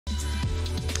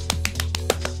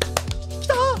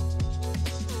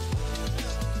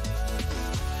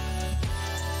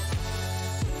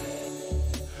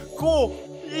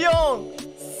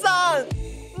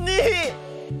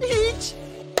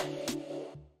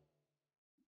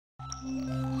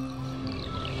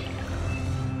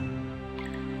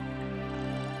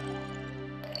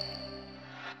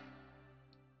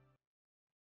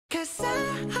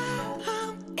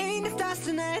I'm in the stars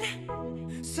tonight.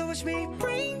 So watch me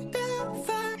bring the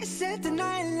fire, set the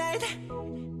night light.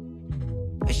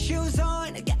 Shoes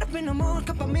on, get up in the morning,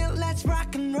 cup of milk, let's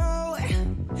rock and roll.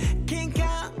 Kink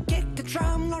out, kick the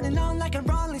drum, rolling on like a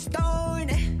rolling stone.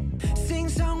 Sing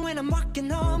song when I'm walking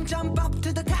home, jump up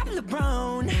to the top of the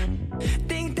brown.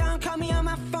 Ding dong, call me on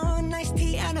my phone, nice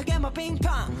tea and I'll get my ping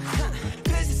pong.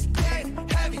 This is getting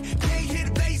heavy, can't hear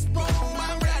the bass boom,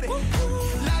 I'm ready.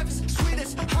 Life is sweet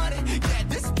as honey, yeah,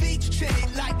 this beach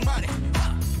chain like money.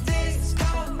 This go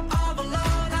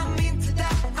overload, I'm into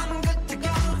that, I'm good to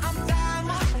go, I'm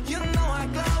diamond, you know I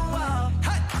glow.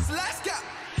 Hey, so let's go.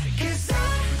 Cause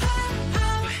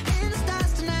I'm in the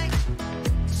stars tonight,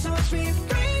 so watch me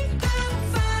bring the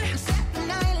fire, set the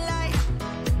night light.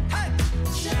 Hey,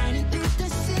 shining through the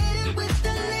city with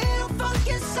a little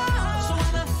funky soul. So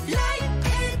I'ma light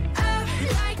it up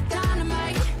like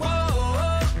dynamite.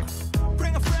 Whoa,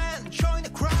 bring a friend, join the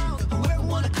crowd, whoever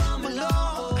wanna come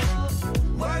along.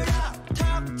 Word up,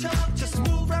 talk, just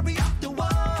move right up the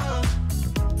wall.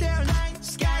 There are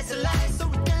lines, skies are light, so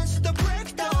we dance to the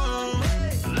breakdown.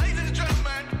 Ladies and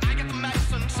gentlemen, I got the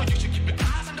medicine, so you should keep your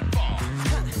eyes on the ball.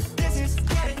 This is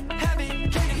getting heavy,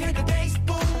 can you hear the bass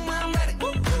boom? I'm ready.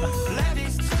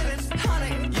 Levi's, ceilings,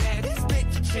 honey, yeah, this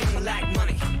bitch chain like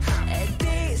money.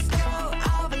 This go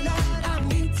overload,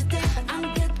 I'm into that, I'm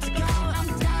good to go, I'm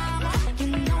down, you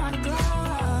know I glow.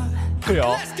 く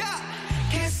よ。 Let's go!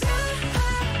 Cause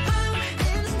I'm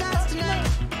in the stars tonight.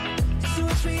 So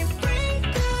watch me bring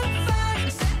the fire,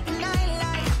 set the night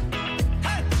light.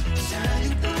 Hey!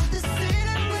 Shining through the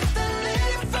city with a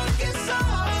little funky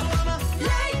soul. So I'ma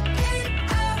light it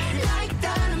up like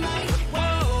dynamite.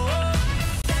 Whoa!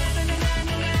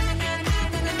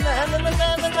 Life is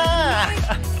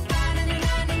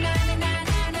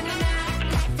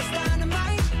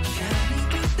dynamite. Shining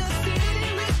through the city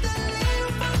with a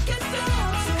little funky soul.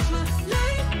 So I'ma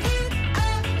light it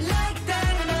up like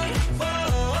dynamite.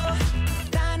 Whoa!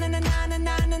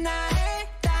 Da-na-na-na-na-na-na,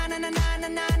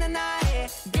 da-na-na-na-na-na-na,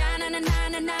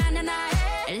 da-na-na-na-na-na-na,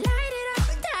 light it up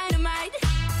like dynamite.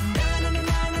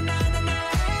 Da-na-na-na-na-na-na,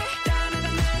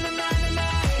 da-na-na-na-na-na-na,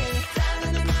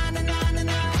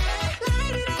 da-na-na-na-na-na-na,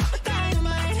 light it up like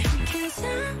dynamite. 'Cause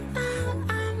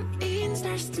I'm in the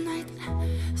stars tonight.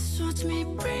 So watch me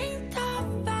bring the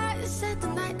fire, set the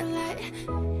night alight.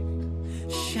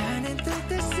 Shining through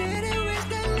the city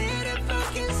with a little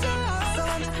fucking soul. So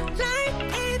I'ma light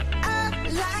it up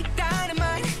like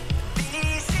dynamite.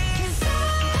 This is so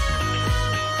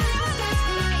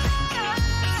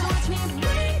watch me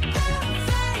bring the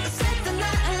fire, set the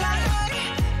night alight.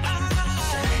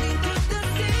 Shining through the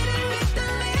city with a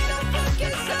little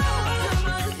fucking soul.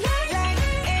 I'ma light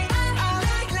it up like dynamite.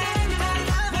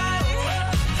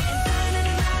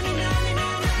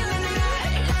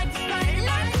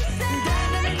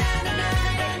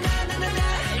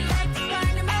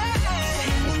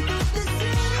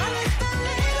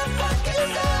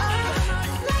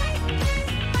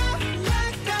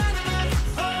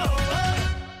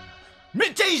め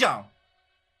っちゃいいじゃん。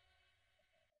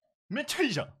めっちゃい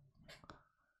いじゃん。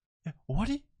え、終わ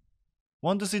り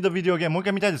 ?Want to see the video again? もう一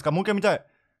回見たいですか？もう一回見たい。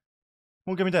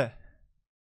もう一回見たい。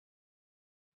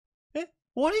え、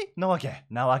終わりなわ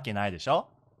けないでしょ。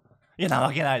いや、な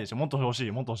わけないでしょ。もっと欲し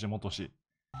い、もっと欲しい、もっと欲しい。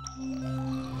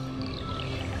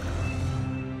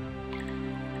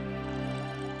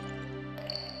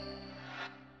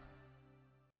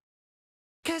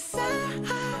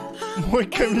もう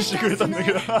一回見せてくれたんだ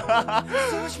けども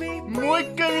う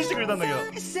一回見せてくれたんだけど。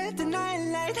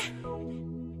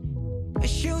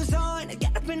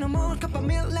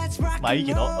まあいい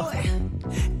けど。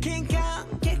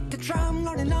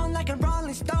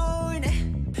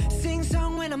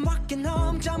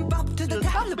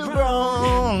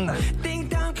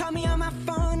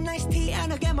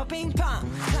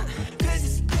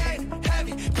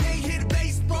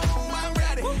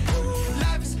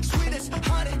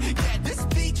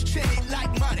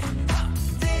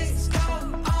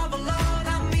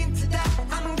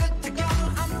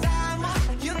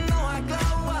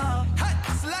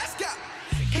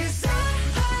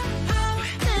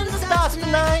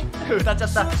歌っちゃ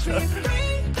った。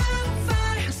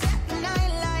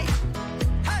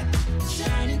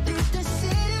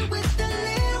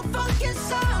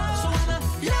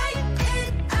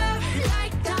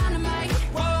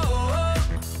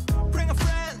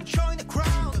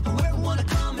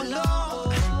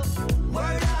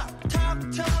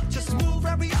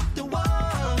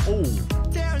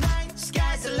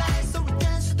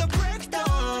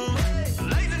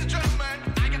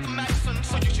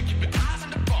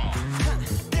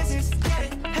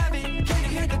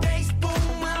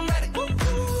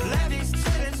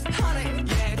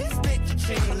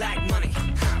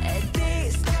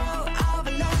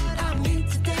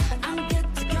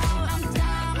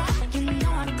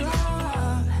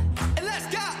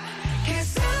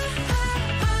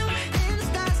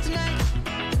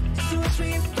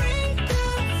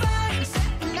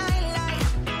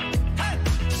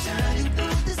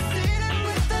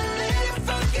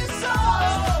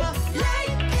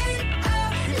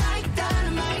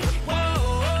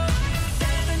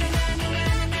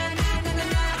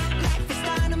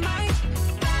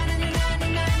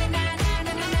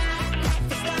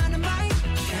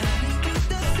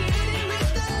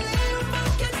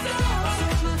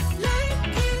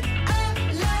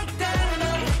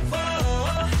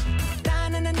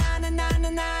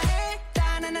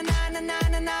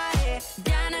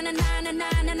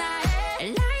Light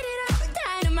it up with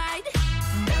dynamite.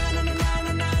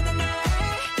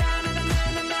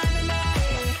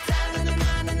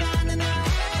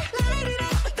 Light it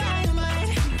up with dynamite.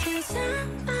 'Cause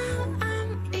I'm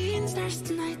eating stars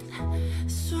tonight.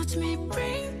 So watch me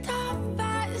bring the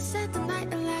fire, set the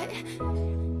night alight.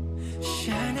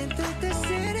 Shining through the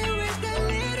city with a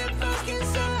little fucking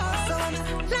sun.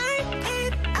 Light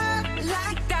it up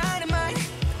like dynamite.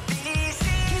 Cause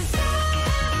so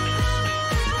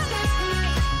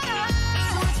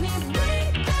watch me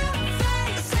bring the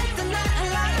fire, set the night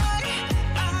alight.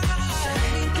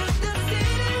 Shining through the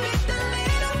city with a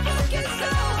little fucking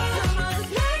sun.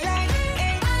 Light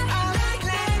it up like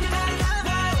dynamite.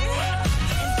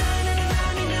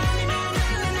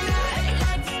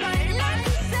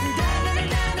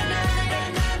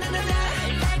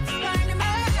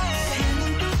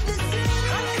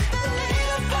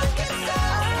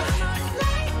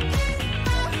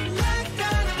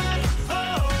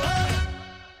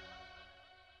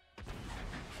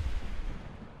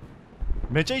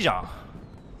めっちゃいいじゃん。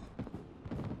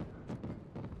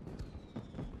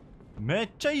めっ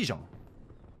ちゃいいじゃん。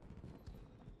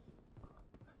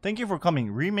Thank you for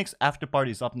coming. Remix After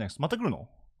Party is up next. また来るの？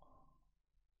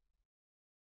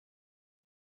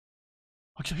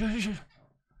あ、来た来た来た来た。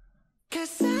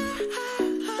 Cause I'm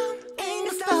in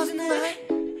the stars tonight.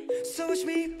 So watch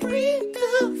me bring the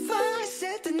fire,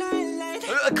 set the night light.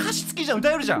 歌詞付きじゃん、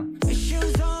歌えるじゃん。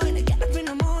 Shoes on, get up in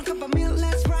the morning, cup of milk,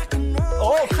 let's rock and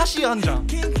roll. お、歌詞あんじゃん。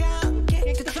 Kick out,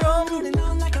 kick the drum, rolling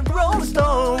on like a rolling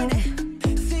stone.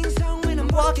 Sing song when I'm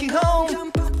walking home,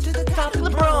 jump up to the top of the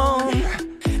broom.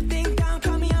 Ding dong,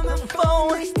 call me on my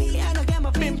phone. Tasty, and I'll get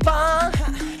my ping pong.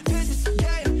 This is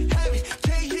getting heavy.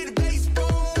 Can't hear the bass, boom,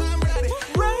 I'm ready.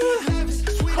 Heavy,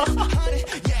 sweet as honey.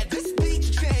 Yeah, this beat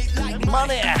you change like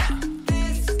Money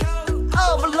disco.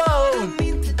 overload. I'm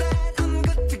into that, I'm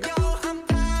good to go. I'm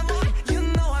diamond, you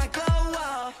know I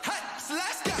glow. Hey, so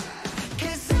let's go.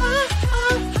 'Cause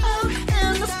I'm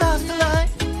in the stars tonight.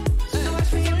 So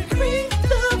watch me bring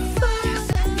the fire,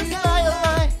 set the night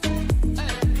alight.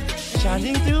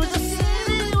 Shining through the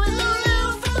city with a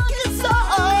little fucking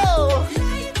soul.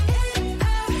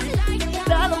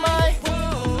 Dynamite.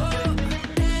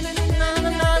 Na na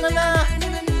na na na.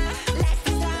 Let's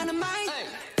dynamite.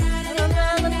 Na na na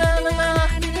na na na.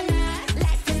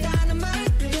 Let's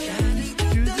dynamite. Shining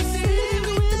Through the city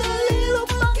with a little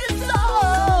fucking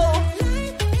soul.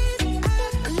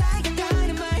 like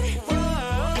dynamite.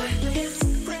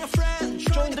 Bring a friend,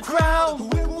 Join the crowd.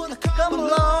 we wanna Come come along.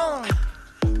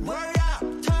 along. Word out,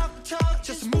 talk,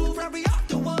 just move right we off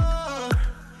the wall.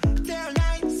 Day or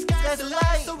night, sky's the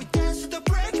light, so we dance to the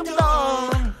break of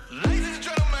dawn. Ladies and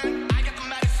gentlemen, I got the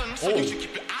medicine, so you should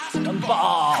keep your eyes on the ball.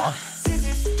 Ball. This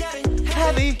is getting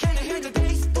Heavy. Can you hear the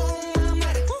bass? Boom, I'm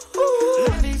ready.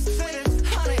 Love is sweet as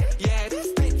honey. Yeah, this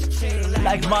bitch chain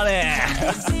Like money.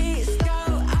 Disco,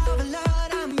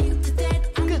 overload, I'm into that.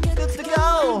 I'm Good to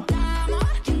go.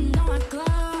 diamond, you know I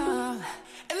glow.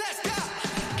 And let's go.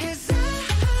 'Cause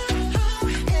I'm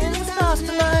In the stars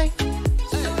tonight.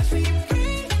 so watch me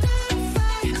bring the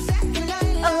fire, set the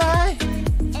night Alive.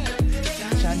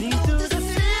 Shining through the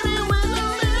city with a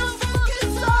little fucking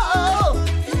soul.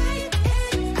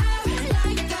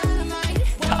 like dynamite.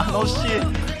 楽しい。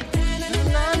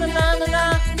ななななな。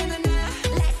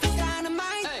 Let's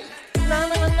dynamite. な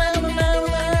なななななな。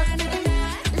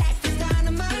 Let's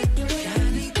dynamite.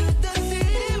 Shining through the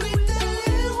city with a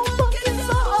little fucking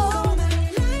soul.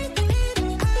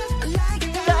 Like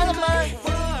Dynamite.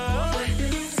 dynamite.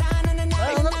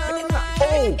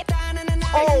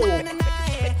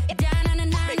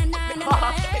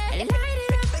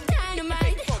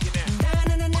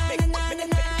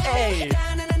 Hey.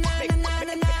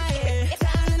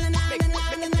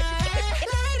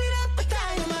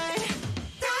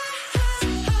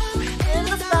 In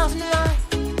the stars tonight.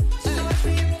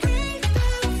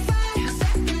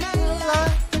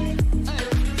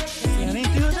 Shining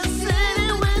through the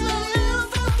city with a little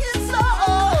fucking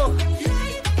soul.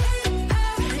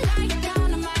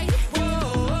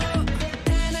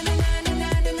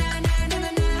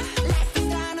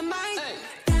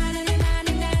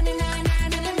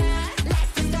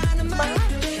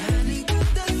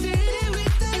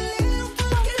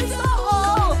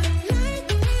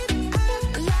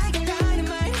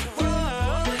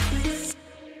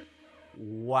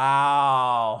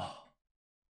 Wow.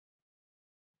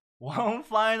 One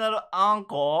final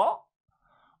encore?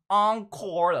 アン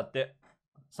コールだって。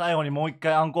最後にもう一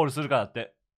回アンコールするからだっ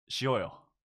て。しようよ。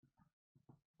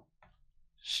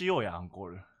しようや、アンコー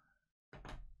ル。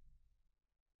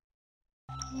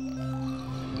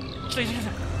来た来た来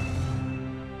た。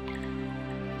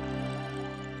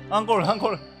アンコールアンコ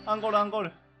ールアンコールアンコー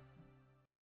ル。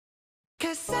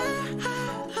 Cause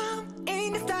I'm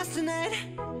in the stars tonight.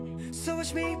 So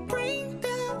watch me bring the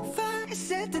fire,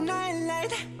 set the night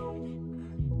light.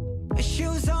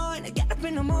 Shoes on, get up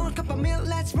in the morning, cup of milk,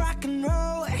 let's rock and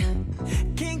roll.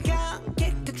 Kink out,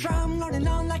 kick the drum, rolling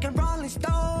on like a rolling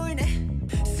stone.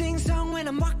 Sing song when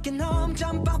I'm walking home,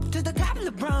 jump up to the top of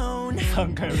the brown.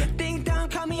 3回目。 Ding dong,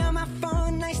 call me on my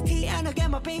phone, nice tea and I'll get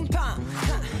my ping pong.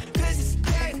 This is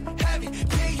dead heavy.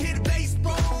 Can't hear the bass,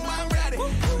 boom, I'm ready.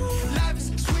 Life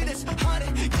is sweet as honey.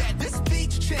 Yeah, this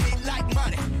beach chain like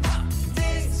money.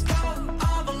 This go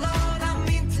overload, I'm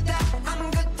into that,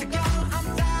 I'm good to go.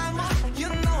 I'm diamond, you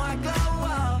know I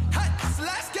glow. Hey, so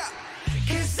let's go.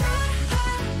 Cause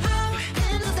I'm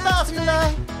in the stars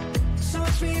tonight. So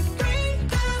watch me bring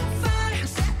the fire,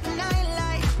 set the night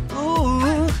light.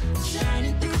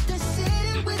 Shining through the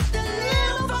city with a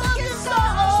little fucking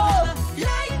soul.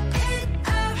 Light it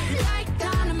up like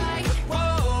dynamite.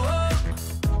 Whoa,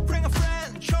 bring a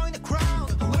friend, join the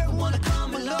crowd. Whoever wanna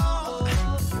come along.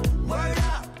 Word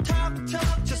up,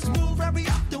 talk, just move right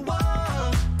up the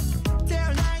wall.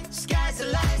 Their line, sky's the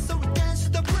light, so we dance to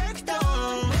the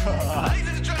breakdown.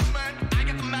 Ladies and gentlemen, I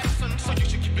got the medicine, so you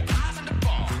should keep your eyes on the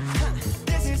ball.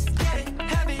 This is getting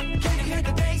heavy. Can you hear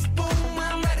the bass? Boom,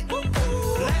 I'm ready.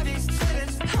 Life is sweet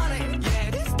as honey.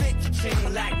 Yeah, this bitch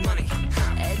chain like money.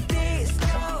 This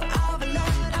go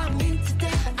overload, I'm into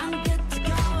that, I'm good to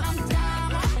go. I'm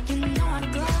diamond, you know I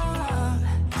glow.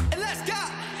 And let's go.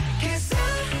 Cause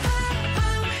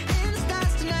I'm in the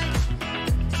stars tonight.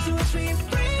 So watch me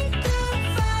bring the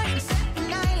fire, set the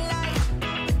night light.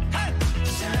 Hey,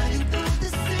 Shining through the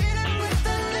city with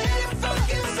a little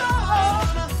fucking soul.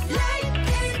 Light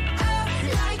it up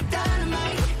like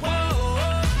dynamite. whoa.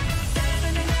 Life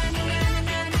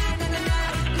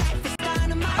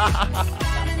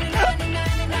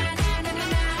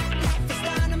is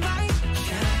dynamite.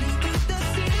 Shining through the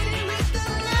city with a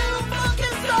little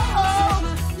fucking soul.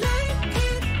 Light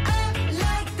it up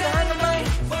like dynamite.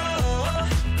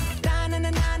 Light it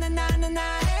up,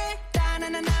 dynamite.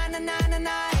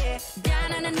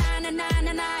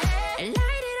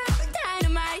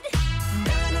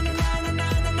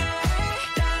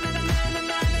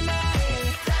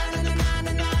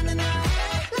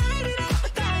 Light it up,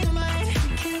 dynamite.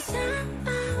 'Cause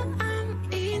I'm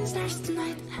in the stars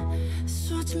tonight.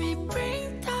 So watch me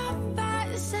bring the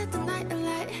fire, set the night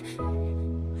alight.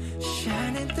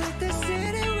 Shining through the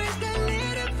city with a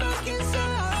little fucking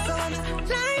soul.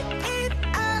 Light it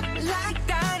up like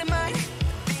dynamite.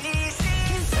 This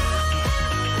is so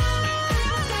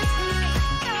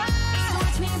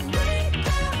watch me bring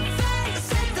the fire,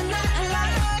 set the night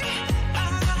alight.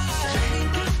 Shining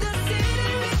through the city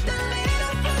with a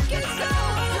little fucking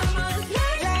soul.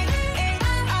 Light it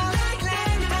up like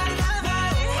dynamite.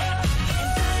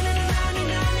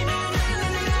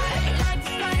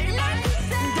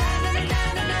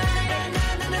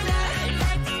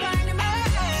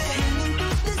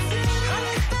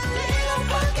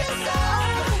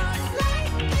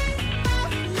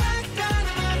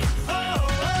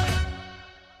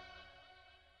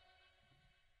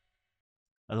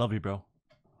 I love you, bro.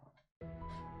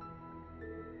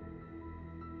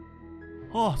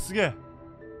 あ、すげえ。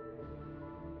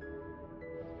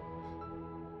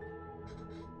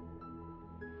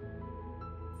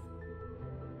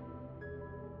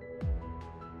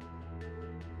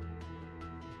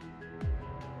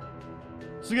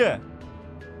すげえ。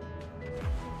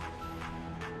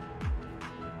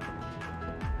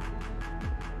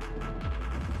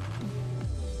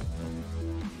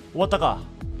終わったか。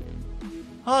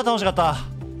ああ、楽しかった。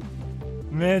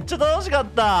めっちゃ楽しかっ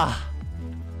た。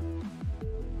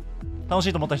楽し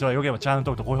いと思った人はよければチャンネル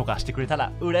登録と高評価してくれた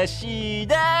ら嬉しい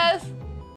です。